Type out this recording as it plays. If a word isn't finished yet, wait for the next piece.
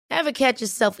Ever catch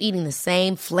yourself eating the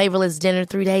same flavorless dinner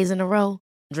 3 days in a row?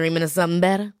 Dreaming of something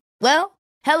better? Well,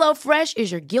 HelloFresh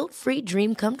is your guilt-free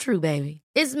dream come true, baby.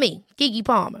 It's me, Keke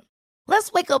Palmer.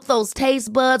 Let's wake up those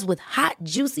taste buds with hot,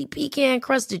 juicy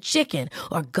pecan-crusted chicken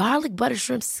or garlic butter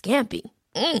shrimp scampi.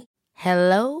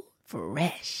 Hello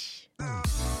Fresh.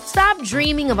 Stop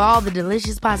dreaming of all the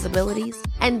delicious possibilities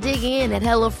and dig in at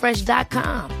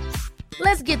HelloFresh.com.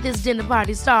 Let's get this dinner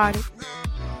party started.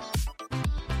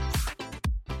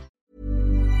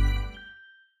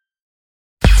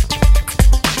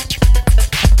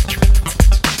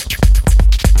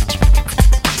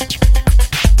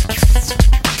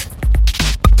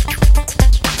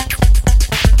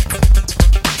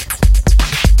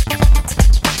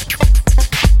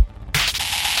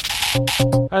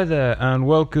 Hi there, and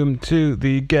welcome to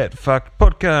the Get Fact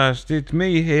podcast. It's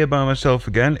me here by myself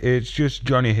again. It's just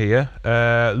Johnny here.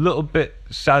 A little bit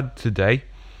sad today.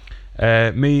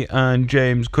 Me and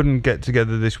James couldn't get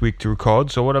together this week to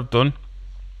record, so what I've done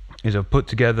is I've put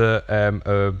together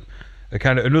a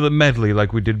kind of another medley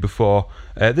like we did before.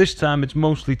 This time it's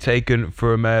mostly taken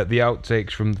from the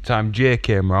outtakes from the time Jay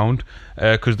came round,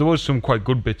 because there was some quite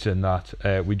good bits in that.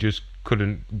 We just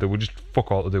couldn't, they were just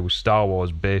fuck all to do with Star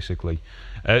Wars basically.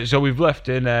 So we've left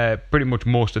in pretty much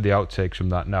most of the outtakes from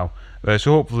that now.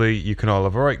 So hopefully you can all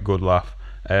have a right good laugh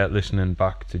listening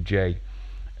back to Jay.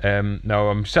 Now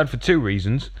I'm sad for two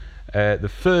reasons. The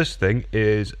first thing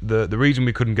is the reason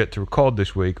we couldn't get to record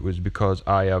this week was because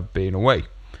I have been away.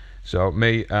 So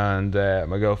me and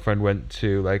my girlfriend went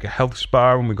to like a health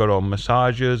spa and we got all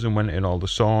massages and went in all the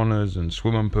saunas and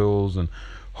swimming pools and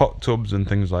hot tubs and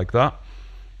things like that.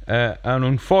 And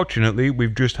unfortunately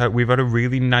we've had a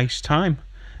really nice time.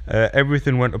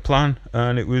 Everything went to plan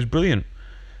and it was brilliant.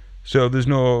 So there's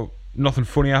nothing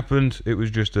funny happened. It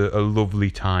was just a lovely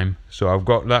time. So I've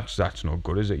got that's not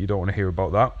good, is it? You don't want to hear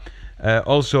about that.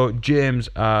 Also, James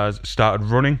has started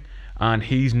running and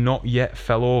he's not yet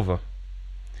fell over.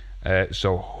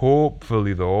 So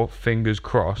hopefully though, fingers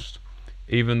crossed,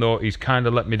 even though he's kind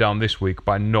of let me down this week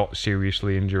by not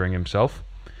seriously injuring himself,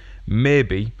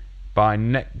 maybe by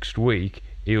next week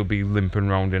he'll be limping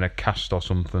around in a cast or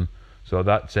something. So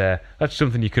that's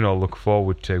something you can all look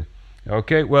forward to.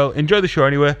 Okay, well, enjoy the show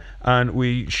anyway, and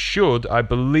I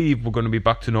believe we're going to be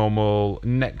back to normal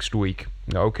next week.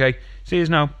 Okay, see you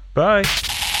now. Bye.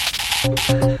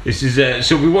 This is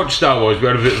so we watched Star Wars. We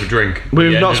had a bit of a drink.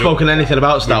 We've not spoken anything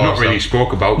about Star Wars. We've not really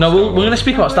spoke about. No, we're going to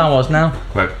speak about Star Wars now.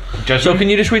 Right, Jasmine. So can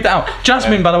you just read that out?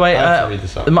 Jasmine, by the way,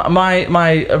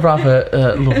 my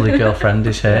rather lovely girlfriend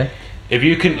is here. If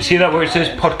you can see that where it says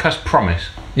podcast promise.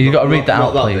 You've got to read that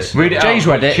out, please. Read it Jay's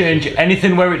out. read it. Change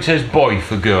anything where it says boy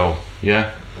for girl.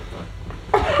 Yeah.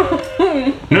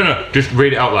 No, just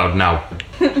read it out loud now.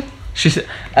 She said,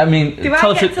 I mean, do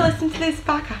I get to listen to this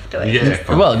back afterwards?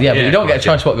 Yeah. Well, yeah, but you don't get a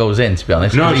choice what goes in, to be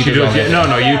honest. No, she does. Yeah.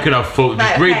 No, you can have full.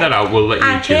 Just read that out. We'll let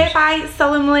you choose. I hereby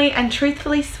solemnly and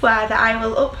truthfully swear that I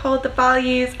will uphold the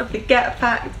values of the Get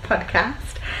Fact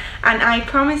podcast, and I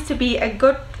promise to be a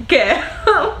good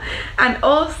girl and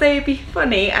also be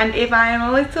funny, and if I am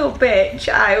a little bitch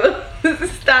I will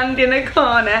stand in a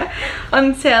corner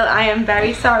until I am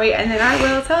very sorry, and then I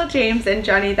will tell James and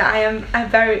Johnny that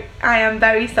I am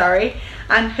very sorry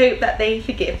and hope that they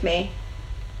forgive me.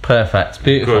 Perfect,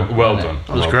 beautiful. Good, well done.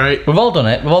 That was great. We've all done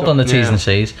it. We've all done the T's and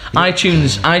C's.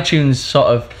 iTunes sort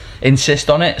of insist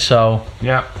on it, so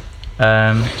yeah.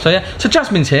 So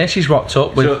Jasmine's here. She's rocked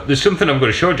up with. So there's something I'm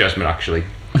going to show Jasmine actually,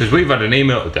 because we've had an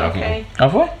email today, haven't we?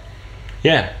 Have we?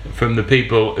 Yeah, from the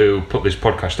people who put this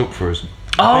podcast up for us.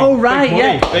 Oh right, big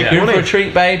yeah. money, big You're in money. for a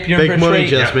treat, babe. You're Big in for a money, treat.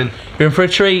 Jasmine. You're in for a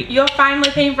treat. You're finally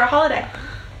paying for a holiday.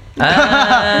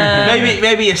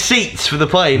 Maybe a seats for the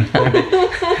plane.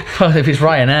 Well, if it's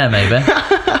Ryanair, maybe.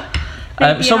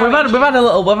 So we've had a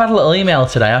little email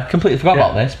today. I completely forgot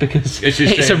about this because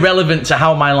it's irrelevant to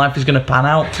how my life is going to pan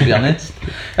out, to be honest.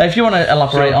 If you want to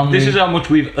elaborate on this is how much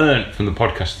we've earned from the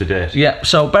podcast today. Yeah.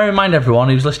 So bear in mind, everyone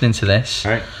who's listening to this,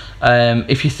 right.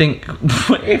 If you think,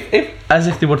 as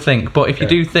if they would think, but if you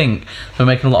do think we're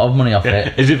making a lot of money off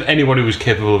it, as if anyone who was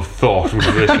capable of thought was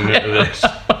listening to this.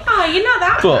 Oh, you're not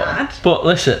that bad. But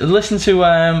listen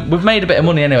to we've made a bit of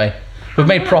money anyway. We've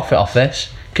made profit off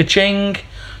this. Ka-ching.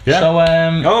 Yeah. So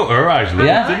alright,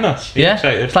 yeah, didn't it? Yeah.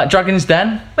 Excited. It's like Dragon's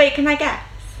Den. Wait, can I guess?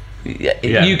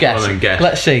 Yeah. You guess. Well, then guess.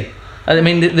 Let's see. I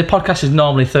mean, the podcast is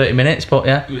normally 30 minutes, but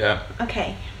yeah. Yeah.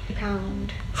 Okay, £3.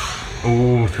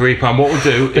 Ooh, £3. What we'll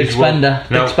do Big is spender.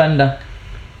 Big spender.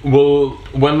 We'll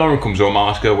when Lauren comes home, I'll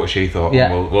ask her what she thought,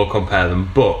 yeah. and we'll compare them.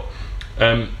 But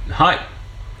hi,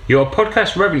 your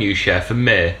podcast revenue share for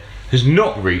May has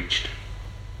not reached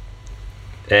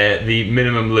the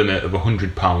minimum limit of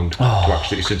 £100 to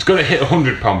actually. So it's got to hit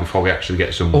 £100 before we actually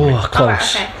get some money. Oh,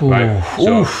 close. okay. Right.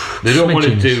 So Oof. they don't want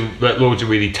to Smidgens. do like, loads of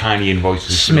really tiny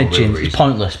invoices. for no real Smidgens.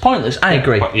 reason. Pointless. I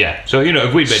agree. But yeah. So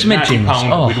if we bet Smidgens.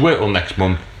 £90, we'd wait till next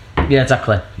month. Yeah,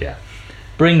 exactly. Yeah.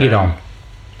 Bring it on.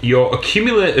 Your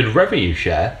accumulated revenue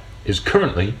share is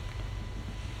currently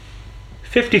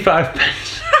 55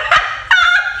 pence.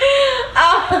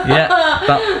 Yeah,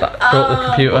 that broke the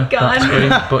computer. God. That screen.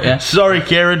 But yeah. Sorry,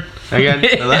 Kieran. Again.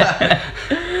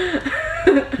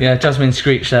 Yeah, Jasmine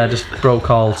Screech there just broke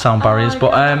all sound barriers.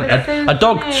 But God, that's so a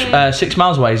dog funny. 6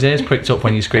 miles away, his ears pricked up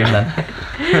when you screamed then.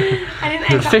 I didn't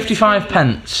know that 55 was-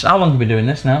 pence. How long have we been doing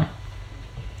this now?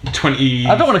 23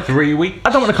 I don't wanna- weeks. I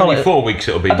don't wanna call it- 24 weeks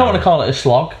it'll be. I don't want to now. call it a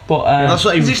slog, but That's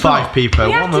not even it's not. 5p per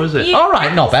You have one, though, to- is it? you- All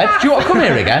right, not bad. Do you want to come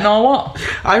here again or what?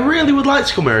 I really would like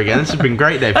to come here again. This has been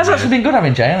great, Dave. That's actually been good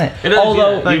having Jay, hasn't it? It is,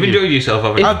 Although, yeah. Thank You've you. enjoyed yourself,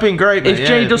 haven't you? I've been great, mate. if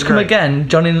Jay Yeah, does it's come been great. again,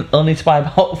 Johnny will need to buy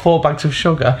about 4 bags of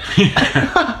sugar.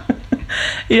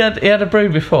 He had a brew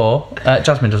before.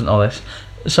 Jasmine doesn't know this.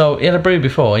 So he had a brew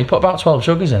before. He put about 12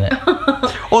 sugars in it.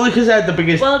 Only because I had the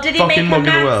biggest Well, did he make fucking a mug in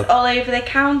the mess world. all over the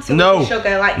counter No. with the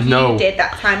sugar like No. you did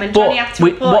that time, and But Johnny had to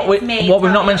report it to me? what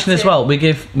we've tell not me mentioned not as to. well, we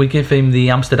give him the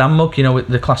Amsterdam mug. You know, with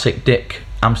the classic Dick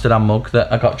Amsterdam mug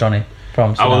that I got Johnny from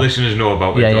Amsterdam. Our listeners know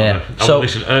about it, Yeah, don't yeah. they?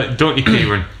 So- Don't you,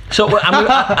 Kieran? So, and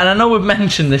I know we've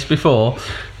mentioned this before,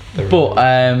 but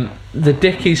the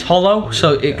Dick is hollow,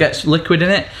 so it gets liquid in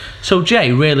it. So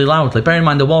Jay really loudly, bear in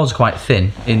mind the walls are quite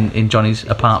thin in Johnny's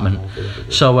apartment.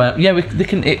 So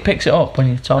it picks it up when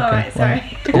you're talking. Alright,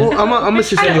 sorry. Oh, I'm a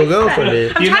single girlfriend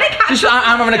here. I'm trying to catch Just, up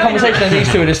I'm having a what's going conversation and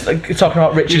these two are just like, talking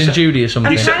about Richard and Judy or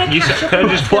something. I'm trying to catch up Can I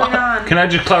with just what's going on. Can I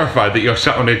just clarify that you're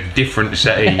sat on a different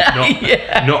settee,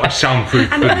 not a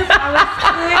soundproof And we booth? were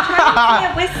trying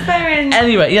to whisper and...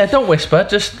 Anyway, yeah, don't whisper.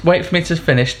 Just wait for me to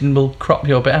finish, and we'll crop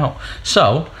your bit out.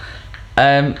 So,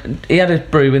 he had a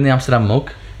brew in the Amsterdam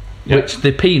mug, which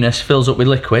the penis fills up with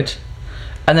liquid,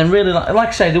 and then really, like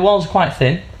I say, the walls are quite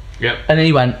thin. Yep. And then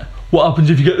he went, "What happens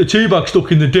if you get the tea bag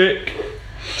stuck in the dick?"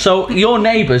 So your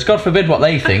neighbours, God forbid what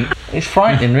they think, it's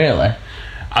frightening, really.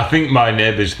 I think my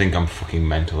neighbours think I'm fucking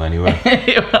mental anyway.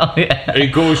 Well, yeah.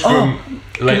 It goes from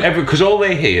because all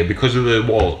they hear, because of the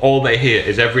walls, all they hear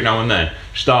is every now and then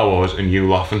Star Wars and you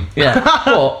laughing. Yeah,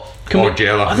 but Or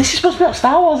Jay laughing. this is supposed to be about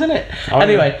Star Wars, isn't it? Oh,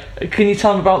 Anyway, can you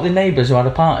tell them about the neighbours who had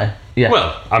a party? Yeah.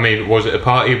 Well, I mean, was it a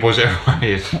party? Was it a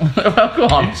riot? Well, go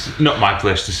on. It's not my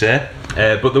place to say,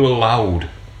 but they were loud,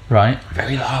 Right.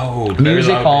 very loud.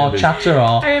 Music very loud or neighbours. chatter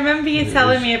or. I remember you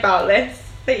telling me about this,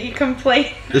 that you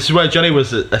complained. This is where Johnny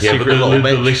was a Yeah, but secret the little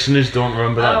bitch. listeners don't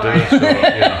remember that, Oh, do they?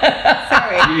 So,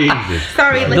 Sorry. Jesus.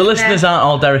 Sorry, listener. The listeners aren't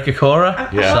all Derek Akora. I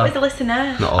Yeah. thought it was a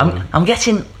listener. Not all of them. I'm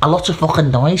getting a lot of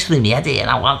fucking noise through me, Eddie, and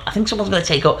I think someone's going to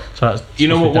take up. So that's You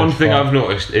know what? One thing Derek I've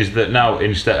noticed is that now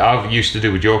I've used to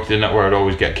do a joke, didn't I, where I'd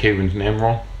always get Kieran's name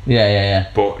wrong. Yeah.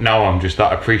 But now I'm just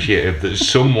that appreciative that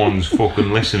someone's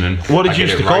fucking listening. What did I you get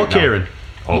used to it call right now. Kieran?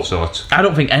 All sorts. I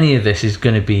don't think any of this is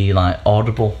going to be like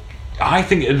audible. I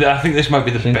think this might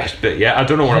be the best bit. Yeah, I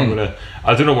don't know what I'm gonna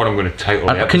title.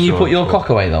 The Can you episode, put your but- cock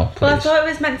away though, please? Well, I thought it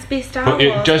was meant to be Star But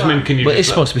Wars. Jasmine, one. can you? But just it's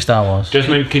supposed to be Star Wars.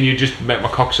 Jasmine, can you just make my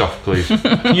cock soft, please?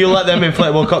 Can you let them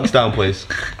inflatable cocks down, please?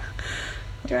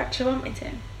 Do you actually want me to?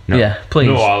 No. Yeah, please.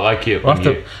 No, I like it. We'll When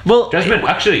have to- well, Jasmine,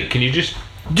 actually, can you just?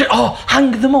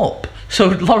 hang them up so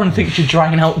Lauren thinks you're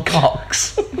drying out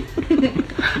cocks.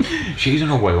 She's on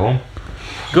her way home.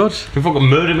 Good. You fucking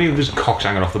murder me with this cocks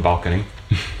hanging off the balcony.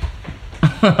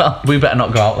 We better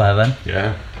not go out there then.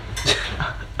 Yeah.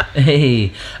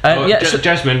 Hey. So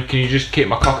Jasmine, can you just keep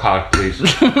my cock hard, please?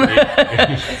 It's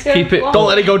going Keep it- long. Don't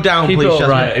let it go down, Keep please, it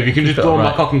Jasmine. upright. If you can just Keep it blow my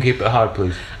upright. cock and keep it hard,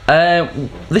 please.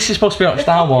 This is supposed to be about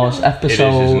Star Wars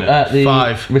episode. isn't it? The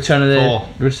 5, Return of the 4.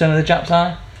 Return of the Japs.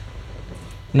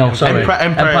 No, sorry.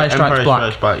 Empire Strikes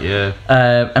Black. Yeah.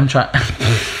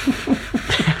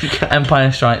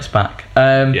 Empire Strikes Back.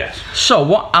 Yes. So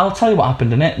what? I'll tell you what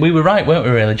happened in it. We were right, weren't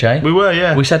we? Really, Jay? We were,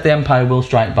 yeah. We said the Empire will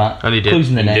strike back. And he did. Clues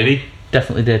in the And name. did he?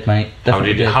 Definitely did, mate.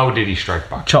 Definitely How did he strike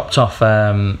back? Chopped off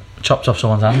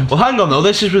someone's hand. Well, hang on though.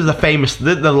 This was the famous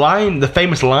the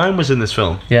famous line was in this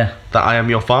film. Yeah, That I am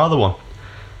your father one.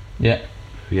 yeah.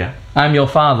 Yeah. I'm your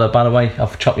father, by the way.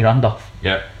 I've chopped your hand off.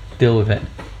 Yeah. Deal with it.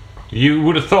 You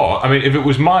would have thought. I mean, if it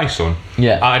was my son,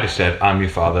 Yeah. I'd have said, "I'm your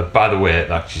father." By the way,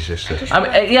 that's your sister. I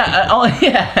mean,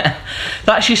 yeah.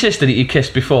 That's your sister that you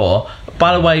kissed before.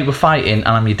 By the way, we're fighting, and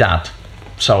I'm your dad.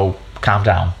 So calm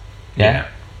down. Yeah.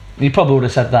 He probably would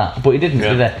have said that, but he didn't.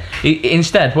 Yeah. Did he?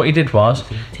 Instead, what he did was,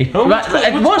 Oh, what's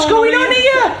going on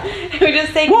here? We're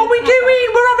just saying. What are we doing?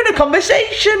 We're having a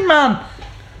conversation, man.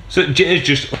 So Jay's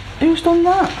just Who's done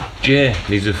that? Jay,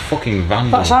 he's a fucking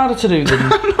vandal. That's harder to do than.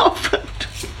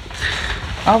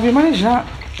 How have you managed that?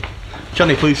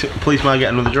 Johnny, please may I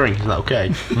get another drink? Is that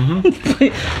okay?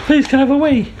 Please, can I have a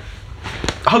wee?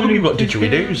 How come you've got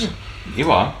didgeridoos?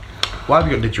 You are? Why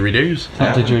have you got didgeridoos?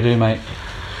 What did you do, mate?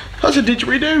 That's a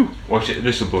didgeridoo. Watch it,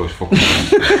 this will blow his fucking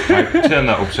mind. Right, turn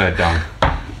that upside down.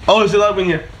 Oh, is it like when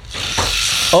you...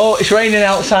 Oh, it's raining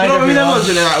outside. You know what I mean? everyone. That one's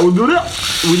in it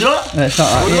like... No, it's not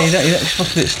that. Yeah, you're supposed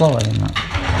to do it slower than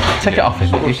that. Take it off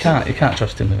him. You can't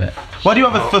trust him with it. Why do you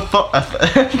have a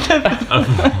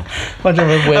Why do you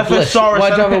have a weird lisp? Why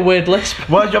do you have a weird lisp?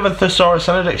 Why do you have a thesaurus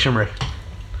and a dictionary?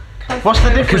 What's the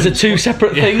difference? Because they're two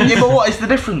separate things. Yeah, but what is the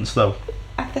difference though?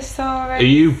 A thesaurus. Are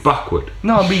you backward?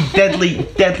 No, I'm being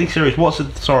deadly serious. What's a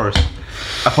thesaurus?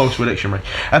 Opposed to a dictionary.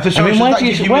 A thesaurus.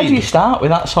 Where do you start with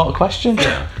that sort of question?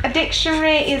 A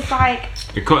dictionary is like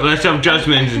Let's have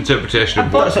Jasmine's interpretation a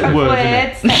of book words. of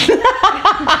words.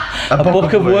 A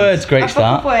book of words, great A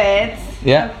start. book of words.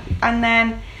 Yeah. And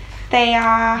then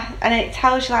and it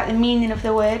tells you like the meaning of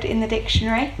the word in the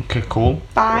dictionary. Okay, cool.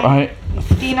 Right.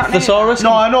 Do you not know Thesaurus?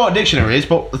 No, I know what a dictionary is,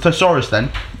 but the thesaurus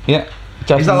then. Yeah.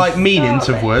 Is that like meanings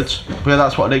of words? Yeah,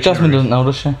 that's what a dictionary Jasmine is. doesn't know,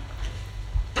 does she?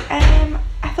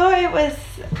 I thought it was.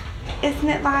 Isn't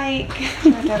it like?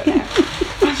 I don't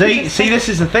know. See, this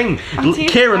is the thing. I'm too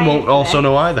Kieran tired won't for also this.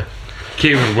 know either.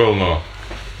 Kieran will know.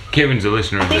 Kieran's a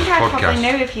listener I of this think I'd probably podcast.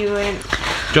 know if you weren't.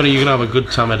 Johnny, you're gonna have a good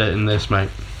time editing this, mate.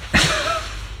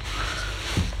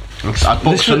 I'd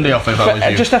book Sunday off if I was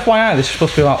you. Just FYI, this is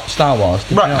supposed to be about Star Wars.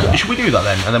 Did you know Right, that? should we do that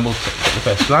then? And then we'll take the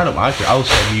first. Because I don't like it. I'll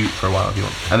stay mute for a while if you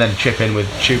want. And then chip in with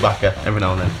Chewbacca every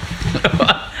now and then.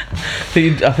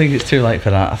 I think it's too late for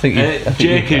that. I think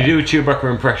Jay, can you do a Chewbacca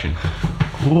impression?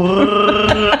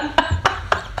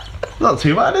 Not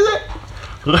too bad, is it?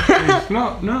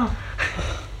 No.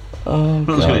 Oh, I'm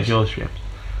just gonna God. yours, James.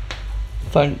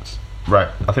 Thanks. Right,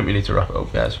 I think we need to wrap it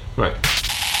up, guys. Right.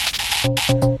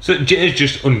 So Jay's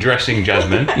just undressing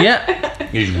Jasmine. Yeah.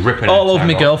 He's ripping All her over tag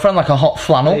my off. girlfriend like a hot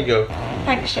flannel. go.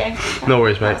 Thanks, Jane. No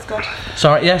worries, mate. That's good.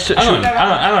 Sorry, yes. Hang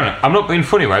on. I'm not being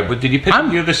funny, right? But did you pick up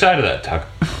the other side of that tag?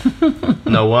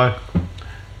 No, why?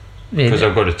 Because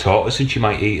I've got a tortoise and she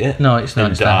might eat it. No, it's not.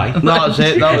 And It's die. not. No, that's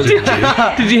it. That was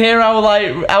it. Did you hear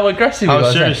how aggressive he How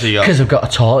was? serious he got? Because I've got a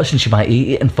tortoise and she might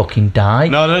eat it and fucking die.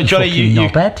 No, Johnny, fucking you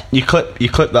knobhead. you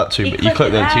clip that too, You but you clip clip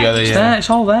it them there. together. It's Yeah. there. It's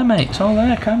all there, mate. It's all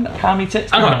there. Calm your tits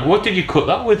Hang down. on, what did you cut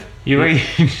that with? You're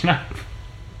eating knife.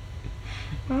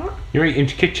 What? You're eating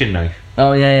kitchen knife.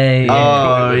 Oh yeah.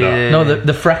 Oh yeah. No,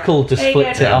 the freckle just There you go.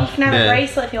 flipped it You off. can have Yeah. a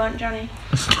bracelet if you want, Johnny.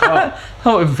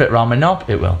 Oh, it would fit round my knob.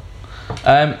 It will.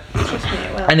 Trust me,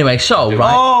 it will. Anyway, so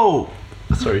right. Oh.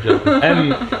 Sorry, Joe.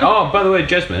 By the way,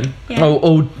 Jasmine. Yeah.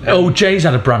 Oh, Jay's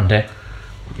had a brandy.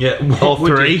 Yeah. All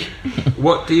three.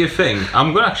 What do you think?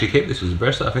 I'm going to actually keep this as a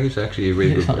bracelet. I think it's actually a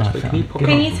really good not bracelet. like Can you that. put it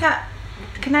Can on? you tell?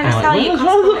 Can I just tell you? It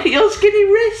costs, look at your skinny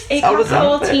wrists. it costs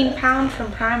 £14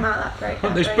 from Primark. That break.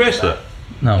 What, this bracelet?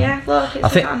 No. Yeah, look,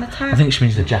 it's on the tag. I think she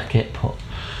means the jacket, but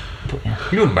yeah.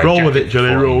 You wouldn't buy a Roll with jacket it,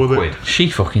 Johnny, for roll with it. 14 quid. She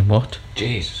fucking would.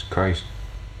 Jesus Christ.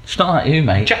 It's not like you,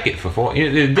 mate. Jacket for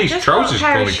 40. These Just bought a trousers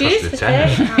pair of only shoes cost for a tenner.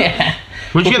 £30. Yeah.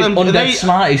 Where'd you get them? Undead They,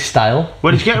 Smarties style.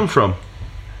 where did you get them from?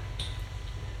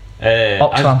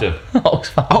 Oxfam. Asda.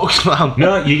 Oxfam. Oxfam.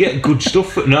 No, you get good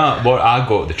stuff. Well, I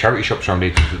go to the charity shops around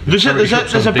here. There's a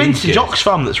vintage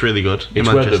Oxfam that's really good in It's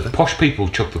where Manchester. the posh people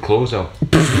chuck the clothes out.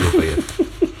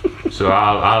 So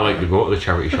I like to go to the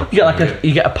charity shops.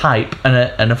 You get a pipe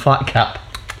and a flat cap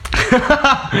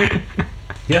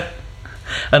Yeah.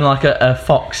 and like a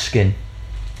fox skin.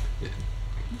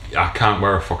 I can't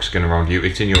wear a fox skin around you.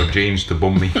 It's in your genes to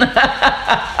bum me.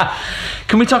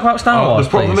 Can we talk about Star Wars, the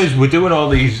problem please? is we're doing all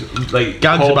these like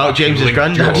Gags about callbacks James's linked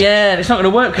granddad. jokes. Yeah, it's not going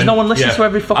to work because no one listens Yeah. to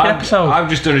every fucking episode. I've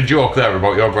just done a joke there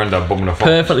about your granddad bumming a fox.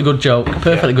 Perfectly good joke.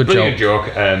 Perfectly good Brilliant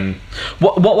joke. joke.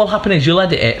 What will happen is you'll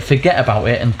edit it, forget about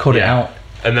it, and cut it Yeah. out.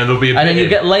 And then there'll be a And bit then you in.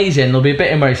 get lazy, and there'll be a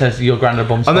bit in where he says your granddad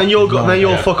bums. And then you'll foxes." go, then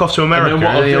you'll Yeah. fuck off to America, And then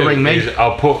and what then I'll you'll do ring me. is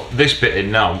I'll put this bit in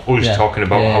now, us Yeah. talking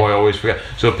about Yeah. how I always forget.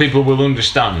 So people will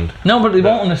understand. No, but they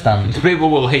won't understand.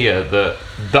 People will hear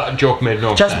that joke made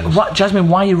no sense. Jasmine,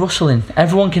 why are you rustling?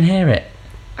 Everyone can hear it.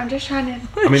 I'm just trying to.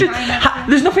 I mean,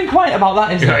 There's nothing quiet about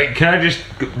that, is there? right, can I just...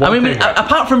 I mean,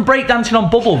 apart from breakdancing on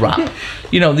bubble wrap,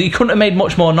 you couldn't have made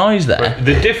much more noise there.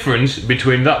 The difference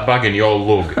between that bag and your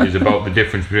lug is about the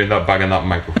difference between that bag and that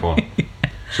microphone.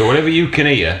 So whatever you can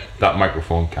hear, that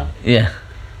microphone can. Yeah.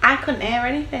 I couldn't hear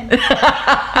anything.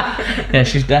 Yeah,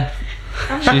 she's deaf.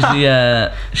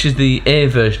 She's the A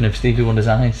version of Stevie Wonder's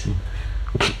eyes.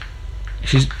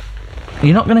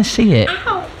 You're not gonna see it.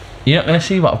 Ow. You're not gonna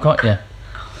see what I've got you.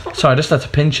 Sorry, I just had to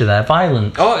pinch her there.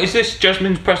 Violent. Oh, is this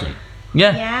Jasmine's present?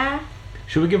 Yeah. Yeah.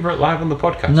 Should we give her it live on the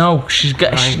podcast? No, she's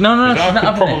got. No, she's I not could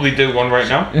having probably it. do one right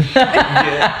now.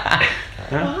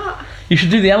 What? You should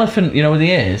do the elephant, with the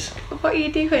ears. What are you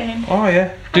doing? Oh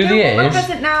yeah. Do I the don't want my ears.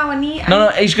 present now. I need. No,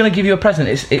 he's going to give you a present.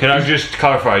 Can I just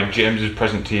clarify? James's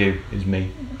present to you is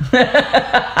me. Oh my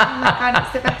god,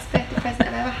 it's the best birthday present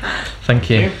I've ever had. Thank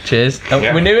you. Cheers.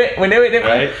 Yeah. We knew it, didn't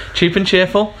Right. we? Cheap and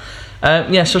cheerful.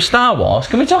 So Star Wars.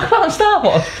 Can we talk about Star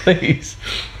Wars, please?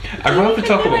 I'd rather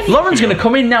talk about. Lauren's going to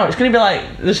come in now. It's going to be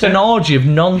like just an orgy of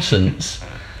nonsense.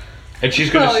 And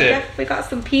she's going to sit. We got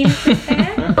some penises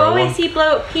here. Always see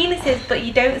blow up penises, but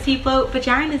you don't see blow up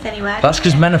vaginas anywhere. That's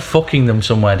because men are fucking them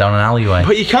somewhere down an alleyway.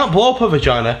 But you can't blow up a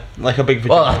vagina like a big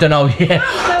vagina. Well, I don't know.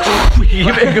 Yeah,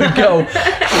 give it a good go.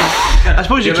 I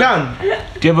suppose you can.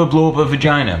 Do you ever blow up a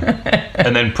vagina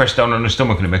and then press down on the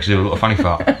stomach and it makes you do a little funny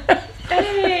fart?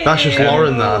 That's just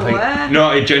Lauren, that I think. No,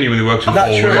 it genuinely works with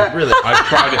That's all. true, really. I've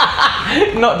tried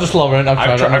it. Not just Lauren.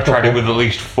 I've tried it with at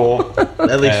least 4.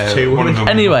 At least 2. One of them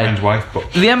Anyway. was my friend's wife,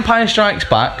 but The Empire Strikes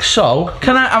Back. So,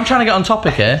 I'm trying to get on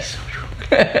topic here.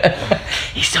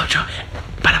 He's still trying.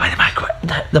 By the way,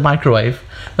 the microwave.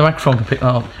 The microphone can pick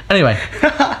that up. Anyway,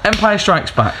 Empire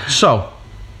Strikes Back. So,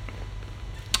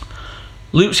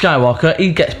 Luke Skywalker,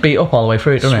 he gets beat up all the way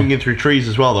through it, doesn't he? Swinging through trees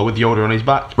as well, though, with Yoda on his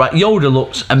back. Right, Yoda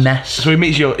looks a mess. So he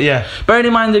meets Yoda, yeah. Bearing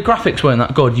in mind the graphics weren't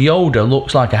that good, Yoda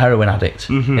looks like a heroin addict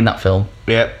in that film.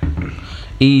 Yeah.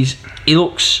 He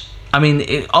looks. I mean,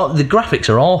 the graphics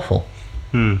are awful.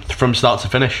 From start to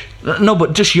finish. No,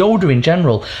 but just Yoda in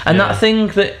general, and Yeah. that thing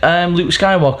that Luke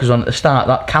Skywalker's on at the start,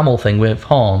 that camel thing with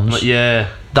horns. But yeah.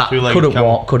 That two-legged couldn't camel.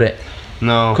 walk, could it?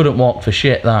 No. Couldn't walk for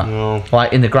shit. That No.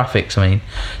 like in the graphics. I mean,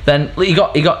 then he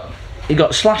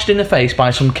got slashed in the face by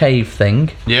some cave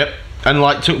thing. Yep. And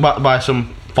like took back by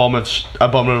some form of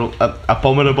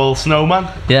abominable snowman.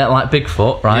 Yeah, like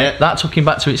Bigfoot, right? Yeah. That took him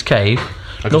back to its cave.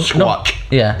 Like a squatch.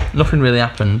 Yeah, nothing really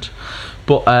happened.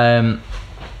 But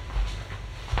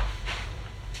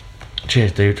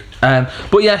cheers, dude.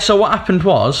 But yeah, so what happened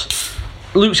was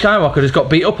Luke Skywalker just got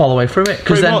beat up all the way through it.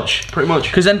 Pretty much.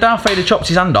 Because then Darth Vader chopped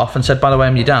his hand off and said, "By the way,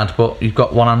 I'm your dad, but you've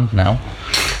got one hand now."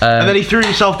 And then he threw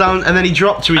himself down, and then he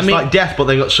dropped to his I mean- death, but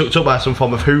then got sucked up by some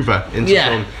form of Hoover into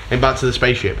and back to the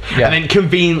spaceship, Yeah. and then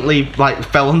conveniently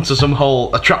fell into some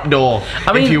hole, a trap door,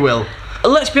 if you will.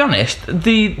 Let's be honest,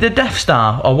 the Death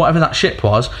Star, or whatever that ship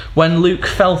was, when Luke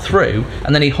fell through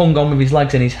and then he hung on with his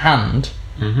legs in his hand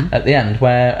at the end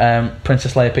where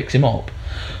Princess Leia picks him up,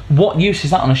 what use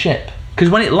is that on a ship? Because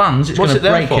when it lands, it's going What's to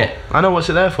it there break for? it. I know what's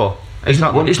it there for. It's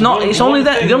not. It's not. It's only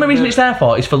there. The only reason it's there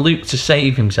for is for Luke to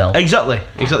save himself. Exactly.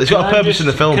 It's got a purpose in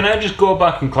the film. Can I just go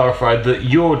back and clarify that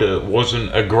Yoda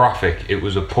wasn't a graphic; it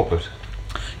was a puppet.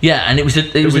 Yeah, and it was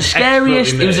the was scariest.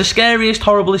 expertly It was the made. scariest,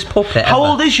 horriblest puppet. How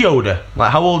ever. old is Yoda?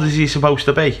 Like, how old is he supposed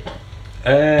to be?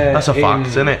 That's a fact,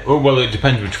 isn't it? Oh, well, it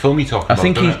depends which film you're talking I about.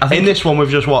 think doesn't he's. it? I think. In this one we've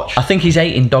just watched. I think he's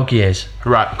 8 in dog years.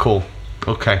 Right. Cool.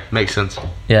 Okay. Makes sense.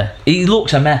 Yeah, he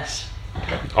looks a mess.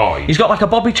 Oh, He's got like a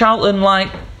Bobby Charlton like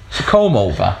comb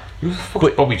over. who the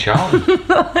fuck's Bobby Charlton?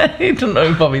 He doesn't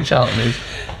know who Bobby Charlton is.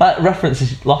 That reference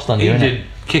is lost on He you, isn't did it?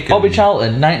 kick Bobby him. Charlton,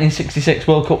 1966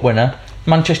 World Cup winner,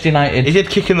 Manchester United. He did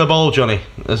kicking the ball, Johnny,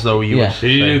 as though you Yeah. would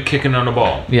Did you say. do kicking on a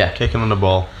ball? Yeah. Kicking on the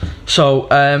ball. So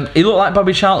he looked like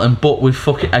Bobby Charlton, but with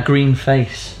fucking a green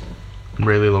face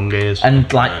Really long ears.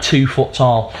 and like 2 foot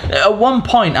tall. At one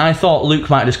point, I thought Luke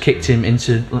might have just kicked him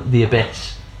into the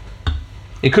abyss.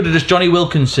 He could have just Johnny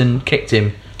Wilkinson kicked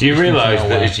him. Do you Just into realise that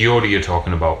nowhere. it's Yoda you're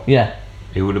talking about? Yeah.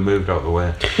 He would have moved out the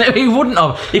way. No, he wouldn't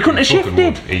have. He couldn't have fucking shifted.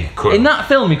 would. He couldn't. In that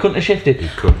film, he couldn't have shifted. He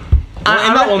could. Well,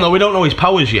 in that one though, we don't know his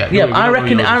powers yet. Yeah, do we? We I don't know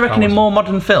reckon. Yoda's I reckon in powers. more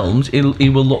modern films, he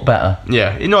will look better.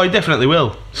 Yeah, no, he definitely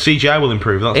will. CGI will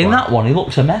improve. That's In why. that one, he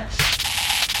looks a mess.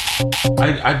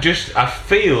 I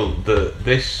feel that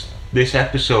this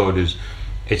episode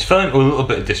it's falling into a little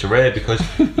bit of disarray because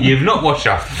you've not watched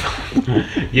our film.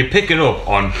 You're picking up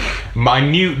on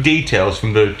minute details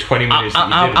from the 20 minutes that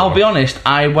you did I'll be watch. honest.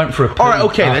 I went for a. All right,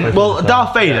 okay halfway then. through Well, the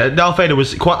film. Darth Vader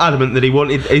was quite adamant that he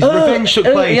wanted his revenge took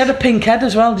place. He had a pink head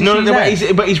as well. Did you see No,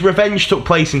 that? but his revenge took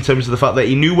place in terms of the fact that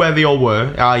he knew where they all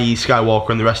were, i.e.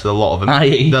 Skywalker and the rest of the lot of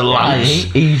them, the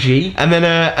Lance. E.G. And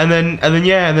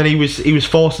then he was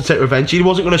forced to take revenge. He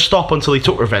wasn't going to stop until he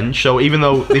took revenge. So even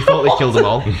though they thought they killed them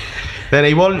all, then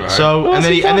he won. Right. So What's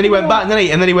and he then he went talking back.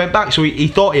 And then he went back. So he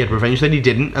thought he had revenge. Then he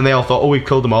didn't. And they all thought, oh, we've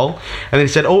killed them all. And then he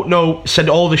said, oh no, send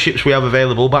all the ships we have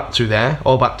available back to them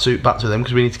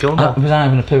because we need to kill them all. Was I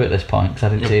having a poo at this point? Because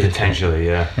I didn't see this. Potentially,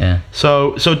 yeah. Yeah.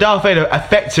 So Darth Vader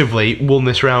effectively won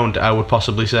this round. I would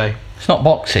possibly say. It's not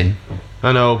boxing.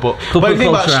 I know, but the thing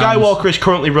about Skywalker is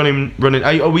currently running.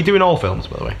 Are we doing all films,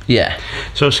 by the way? Yeah.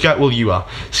 So you are.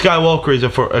 Skywalker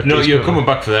is No, you're coming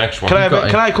back for the next one.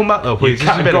 Can I come back though, please? This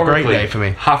has been a great day for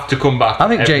me. Have to come back. I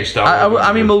think Jake.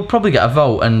 I mean, we'll probably get a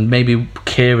vote, and maybe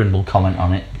Kieran will comment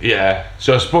on it. Yeah.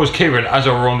 So I suppose Kieran, as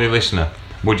our only listener,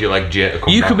 would you like Jay to come?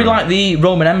 You could be like the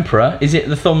Roman Emperor. Is it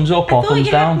the thumbs up or thumbs down? I thought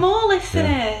you had more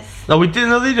listeners. No, we didn't.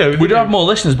 No, they do. We do have more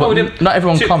listeners, but not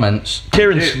everyone comments.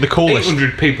 Kieran's the coolest.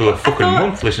 800 people a fucking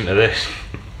month listen to this.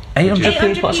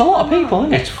 800 people. That's a lot of people,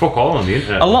 isn't it? It's fuck all on the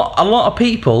internet. A lot of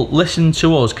people listen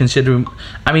to us. Considering,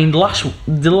 I mean,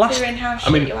 Considering how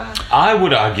shit you are. I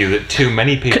would argue that too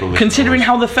many people. Considering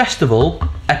how the festival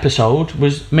episode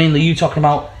was mainly you talking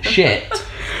about shit.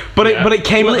 But it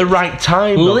came at the right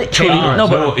time. Literally,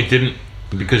 no, it didn't.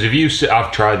 Because if you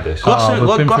I've tried this.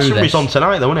 Glastonbury's on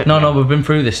tonight, though, isn't it? No, we've been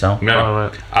through this now. No,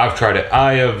 right. I've tried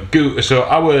it. So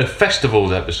our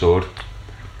festivals episode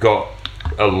got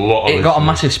a lot of. It got a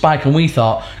massive spike, and we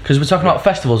thought, because we're talking about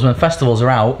festivals, when festivals are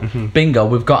out, bingo,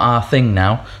 we've got our thing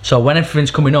now. So when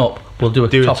everything's coming up, we'll do a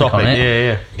topic on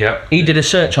it. Yeah. He did a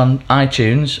search on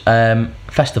iTunes,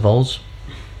 festivals.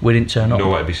 We didn't turn up.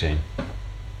 Nowhere to be seen.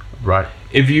 Right.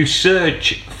 If you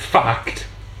search fact,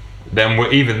 then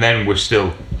we're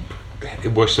still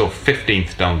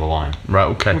 15th down the line. Right.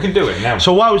 Okay. We can do it now.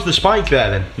 So why was the spike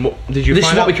there then? Did you? This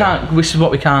is what we can't grasp. This is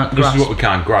what we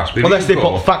can't grasp. Unless they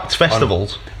put facts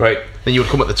festivals, right? Then you would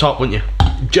come at the top, wouldn't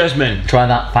you? Jasmine, try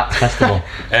that facts festival.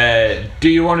 Do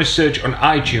you want to search on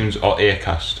iTunes or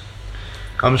Aircast?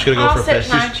 I'm just going to go for a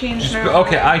search on iTunes now.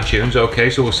 Okay, iTunes. Okay,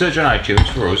 so we'll search on iTunes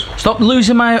for us. Stop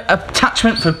losing my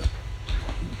attachment for.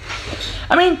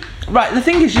 I mean, right. The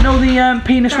thing is, you know, the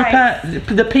penis repair,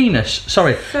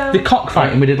 the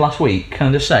cockfighting we did last week. Can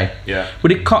I just say? Yeah.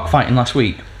 We did cockfighting last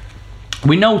week.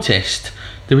 We noticed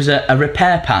there was a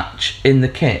repair patch in the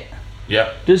kit.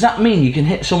 Yeah. Does that mean you can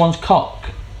hit someone's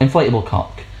cock, inflatable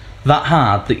cock, that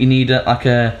hard that you need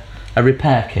a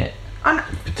repair kit? Are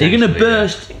you going to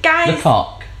burst the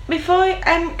cock? Before,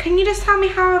 can you just tell me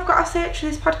how I've got to search for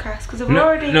this podcast? Because I've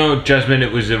already. No, Jasmine,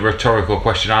 it was a rhetorical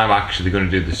question. I'm actually going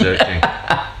to do the searching.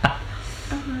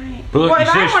 Alright. But look, What if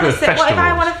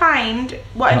I want to find?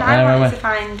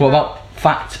 What about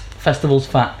festivals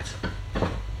fact?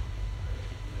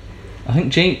 I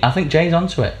think Jay's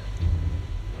onto it.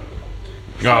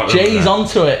 Oh, Jay's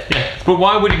onto it. Yeah. But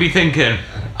why would he be thinking?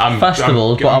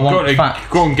 Festivals, but I want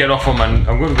facts. Go and get off on I'm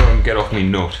going to go and get off me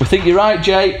nut. I think you're right,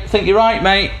 Jay. I think you're right,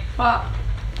 mate. What?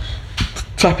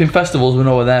 Type in festivals, we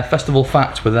know we're there. Festival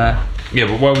facts, we're there. Yeah,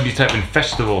 but why would you type in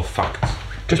festival facts?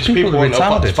 Just people want to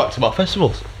know facts about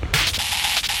festivals.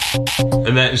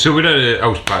 And then, so we did a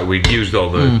house party. We'd used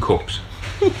all the cups,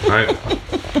 right?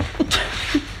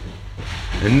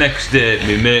 The next day,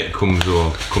 my mate comes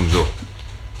up.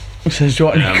 He says, "Do you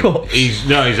want any cups?" He's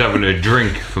having a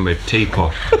drink from a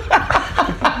teapot.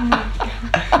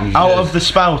 Out of the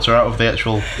spout or out of the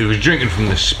actual? He was drinking from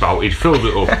the spout. He'd filled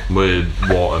it up with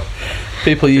water.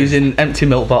 People using empty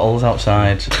milk bottles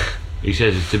outside. He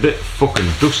says it's a bit fucking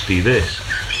dusty, this.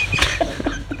 I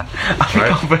think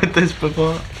I've heard this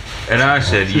before. And I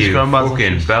said, you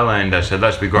fucking bellend. I said,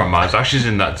 that's my grandma's ashes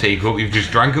in that teacup. You've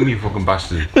just drank them, you fucking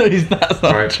bastard. That's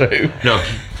not true. No.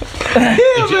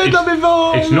 I've heard that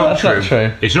before. It's not true.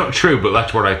 It's not true, but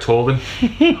that's what I told him.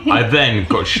 I then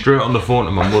got straight on the phone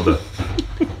to my mother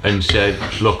and said,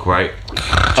 look, right.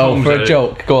 Tom's for a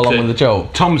joke. Go along with the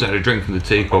joke. Tom's had a drink from the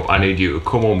teacup. I need you to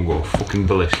come home and go fucking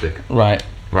ballistic. Right.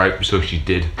 Right, so she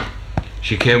did.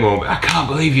 She came home. I can't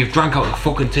believe you've drank out the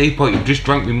fucking teapot. You've just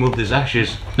drank my mother's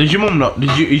ashes. Is your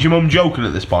mum joking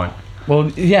at this point?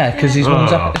 Well, yeah, because his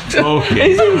mum's.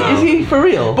 Okay. Is he for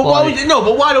real? But why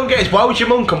don't get it? Why would your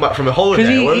mum come back from a holiday?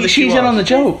 Because she's in on the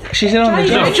joke. She's in on the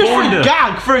joke. It's just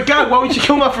for a gag. Why would you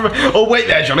come back from? Oh wait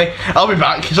there, Johnny. I'll be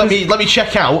back. Let me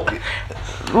check out.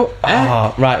 Oh,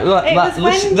 right.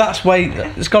 That's way.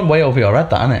 It's gone way over your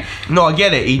head, that, hasn't it? No, I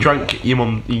get it. He drank your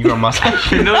grandma's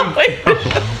ashes.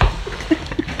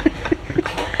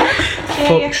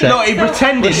 No, he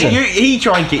pretended. He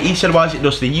drank it. He said, "Why is it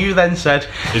dusty?" You then said,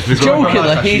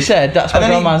 jokingly, he said, "That's my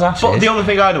grandma's ashes." But the only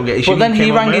thing I don't get is. But then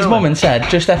he rang his mum and said,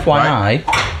 "Just FYI,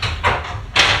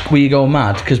 will you go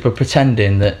mad because we're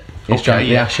pretending that he's drank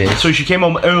the ashes?" So she came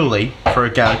home early for a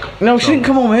gag. No, she didn't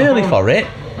come home early for it.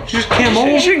 She just came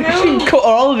home. She didn't cut her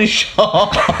holiday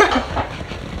short.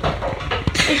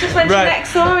 It's just when she next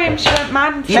saw him, she went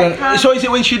mad. So is it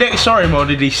when she next saw him, or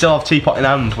did he still have teapot in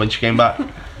hand when she came back?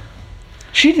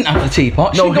 She didn't have the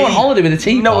teapot. She didn't go on holiday with the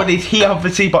teapot. No, did he have the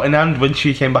teapot in hand when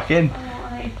she came back in? Oh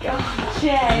my god,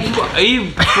 Jay. Are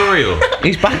you for real?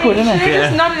 He's backward, isn't he? He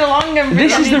just nodded along and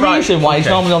This is the Right, reason why he's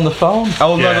okay. normally on the phone. I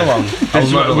will nod along. I will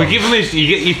nod We along. give him his. You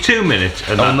get your 2 minutes,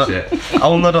 and I will that's nod- it. I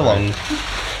will nod along.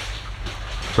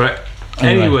 Right.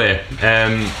 Anyway.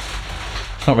 Anyway,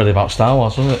 It's not really about Star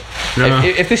Wars, was it? No.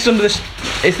 If this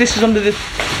is under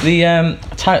the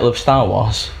title of Star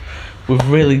Wars, we've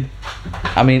really,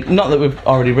 I mean, not that we've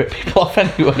already ripped people off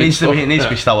anyway. It needs to but- be. It needs to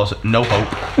be Star Wars. No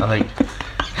hope. I think.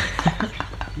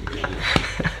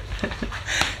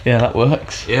 Yeah, that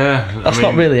works. yeah. That's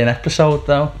not really an episode,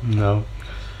 though. No.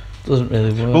 Doesn't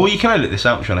really work. Well, you can edit this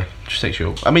out, Johnny. Just takes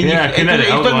you. I mean, Yeah, I can edit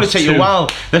it's out not going to last take you a 2. while.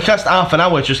 The first half an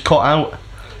hour just cut out.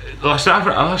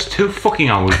 Last 2 fucking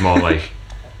hours more like.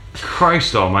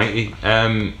 Christ almighty.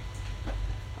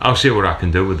 I'll see what I can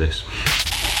do with this.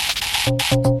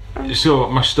 So,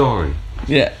 my story.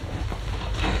 Yeah.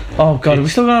 Oh God, are we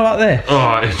still going about this?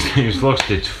 Oh, it's lost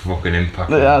its fucking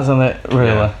impact. Hasn't it? Really?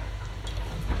 Yeah.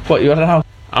 What, you had a house?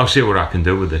 I'll see what I can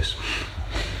do with this.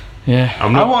 Yeah.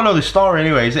 I'm I not. want to know the story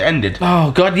anyway. Is it ended?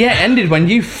 Oh God, yeah, it ended when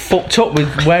you fucked up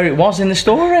with where it was in the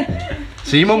story.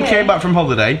 So your mum came back from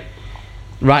holiday.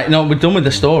 Right, no, we're done with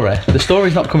the story. The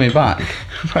story's not coming back.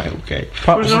 Right. Okay.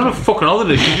 I was on a fucking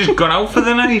holiday. She just got out for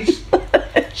the night.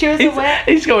 She was aware.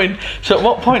 He's going, so at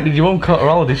what point did your mum cut her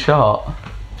holiday short?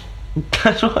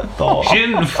 That's what I thought. She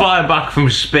didn't fly back from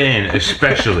Spain,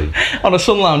 especially. On a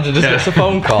sun lounger, just gets a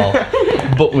phone call.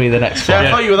 Book me the next See, I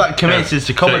flight. thought you were that committed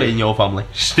to comedy So- in your family.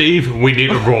 Steve, we need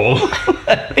a roll.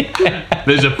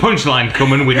 There's a punchline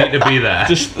coming. We need to be there.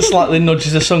 Just slightly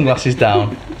nudges the sunglasses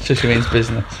down, so she means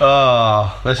business.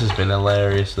 Oh, this has been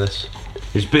hilarious. This.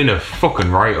 It's been a fucking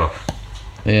write-off.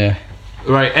 Yeah.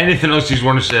 Right, anything else you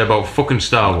want to say about fucking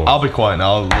Star Wars? I'll be quiet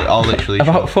now. I'll literally.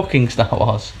 About fucking Star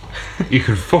Wars. You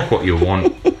can fuck what you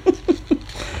want.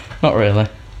 Not really.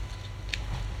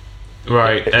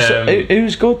 Right, So,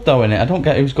 who's good though in it? I don't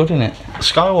get who's good in it.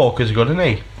 Skywalker's good, isn't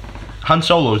he? Han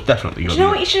Solo's definitely good. Do you know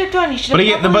what you should have done? You should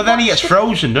have But then he gets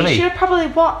frozen, doesn't You he? should have probably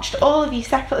watched, all of you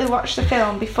separately watched the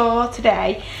film before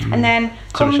today, and then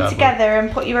come side together and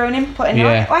put your own input in,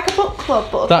 Yeah. like a book club,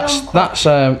 but a film club. That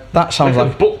sounds like a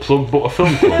like. book plug, but a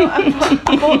film club.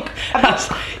 No, a book.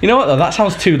 You know what though? That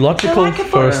sounds too logical Like a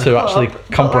for us book to club, actually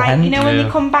but comprehend. Like, you know when Yeah.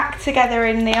 you come back together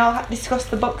and they all discuss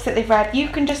the books that they've read, you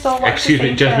can just all watch Excuse the me,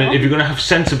 same Jasmine, film. if you're going to have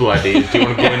sensible ideas, do you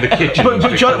want to go in the kitchen? But, and but,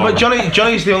 pick John, them but up?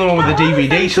 Johnny's the only one with the That was a DVD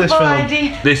to this sensible film.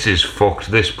 idea. This is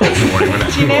fucked. This probably won't even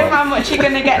Do you know how much you're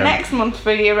going to get next month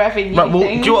for your revenue? Right, well,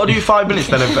 thing? do you want to do 5 minutes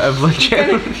then of legit?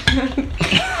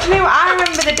 Do you know what? I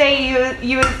remember the day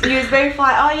you was both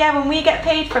like, oh yeah, when we get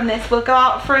paid from this, we'll go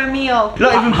out for a meal.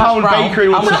 Not even Pound Bakery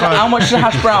How wants to much, how try. much is a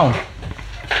hash brown?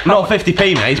 Not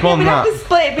 50p, mate. It's more We'd than have to that.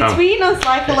 split it between us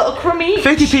like a little crumb each.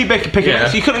 50p pick Yeah.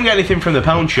 so you couldn't get anything from the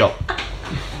pound shop.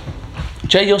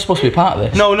 Jay, you're supposed to be part of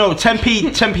this. No,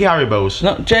 10p Haribos.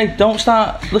 No, Jay, don't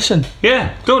start. Listen.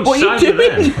 Yeah, don't What are you side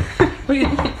with doing? them. What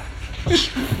are you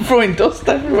throwing dust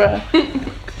everywhere?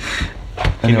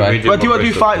 Anyway. Well, do you want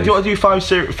to do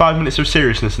 5 minutes of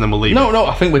seriousness and then we'll leave? No, it? no,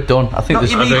 I think we're done. I think No,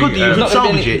 there's, you could there's salvage not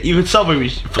gonna be it. You could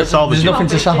salvage there's it. nothing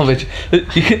to salvage.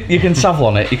 You can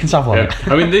savlon it. You can savlon it.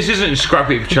 Yeah. I mean, this isn't a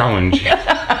scrappy challenge.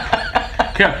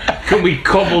 Can we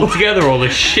cobble together all the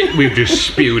shit we've just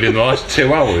spewed in the last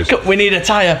 2 hours? We need a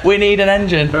tyre. We need an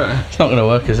engine. Right. It's not going to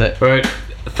work, is it? Right,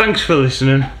 thanks for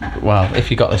listening. Well,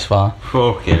 if you got this far.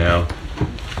 Fucking hell.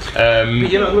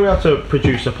 You're not going to have to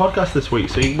produce a podcast this week,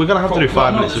 so we're going to have to do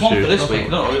 5 minutes of serious. week.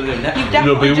 No, we're doing next You've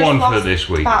There'll be definitely just one for lost this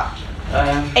week. About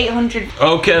 800.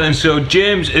 Okay then, so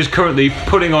James is currently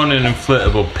putting on an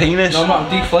inflatable penis. No, I'm not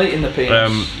deflating the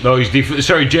penis. No, he's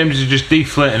sorry, James is just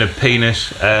deflating a penis.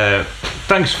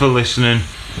 Thanks for listening.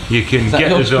 You can that get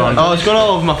your us on. Oh, it's gone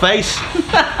all over my face.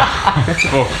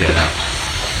 Fucking hell.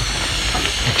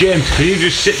 James, can you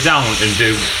just sit down and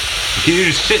do? Can you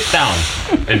just sit down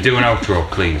and do an outro,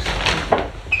 please?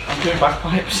 I'm doing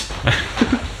bagpipes.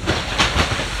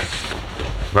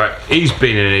 Right, he's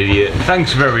been an idiot.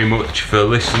 Thanks very much for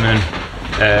listening.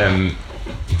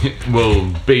 We'll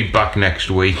be back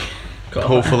next week.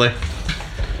 Hopefully.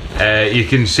 You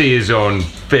can see us on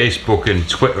Facebook and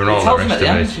Twitter and all the Tells them rest at the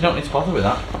of end, it. you don't need to bother with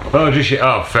that.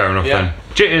 Oh, fair enough Yeah. then.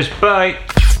 Cheers, bye.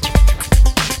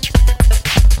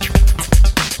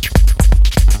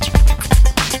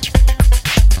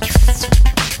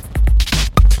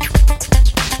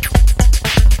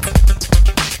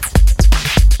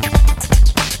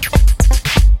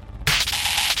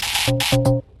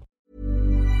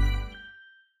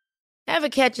 Ever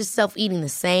catch yourself eating the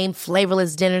same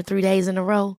flavorless dinner 3 days in a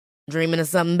row? Dreaming of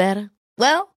something better?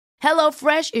 Well,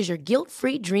 HelloFresh is your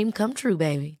guilt-free dream come true,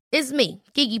 baby. It's me,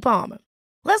 Keke Palmer.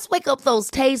 Let's wake up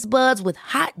those taste buds with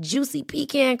hot, juicy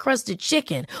pecan-crusted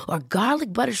chicken or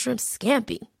garlic butter shrimp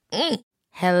scampi.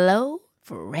 Hello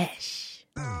Fresh.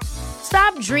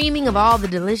 Stop dreaming of all the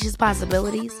delicious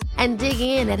possibilities and dig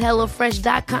in at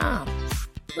HelloFresh.com.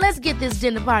 Let's get this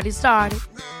dinner party started.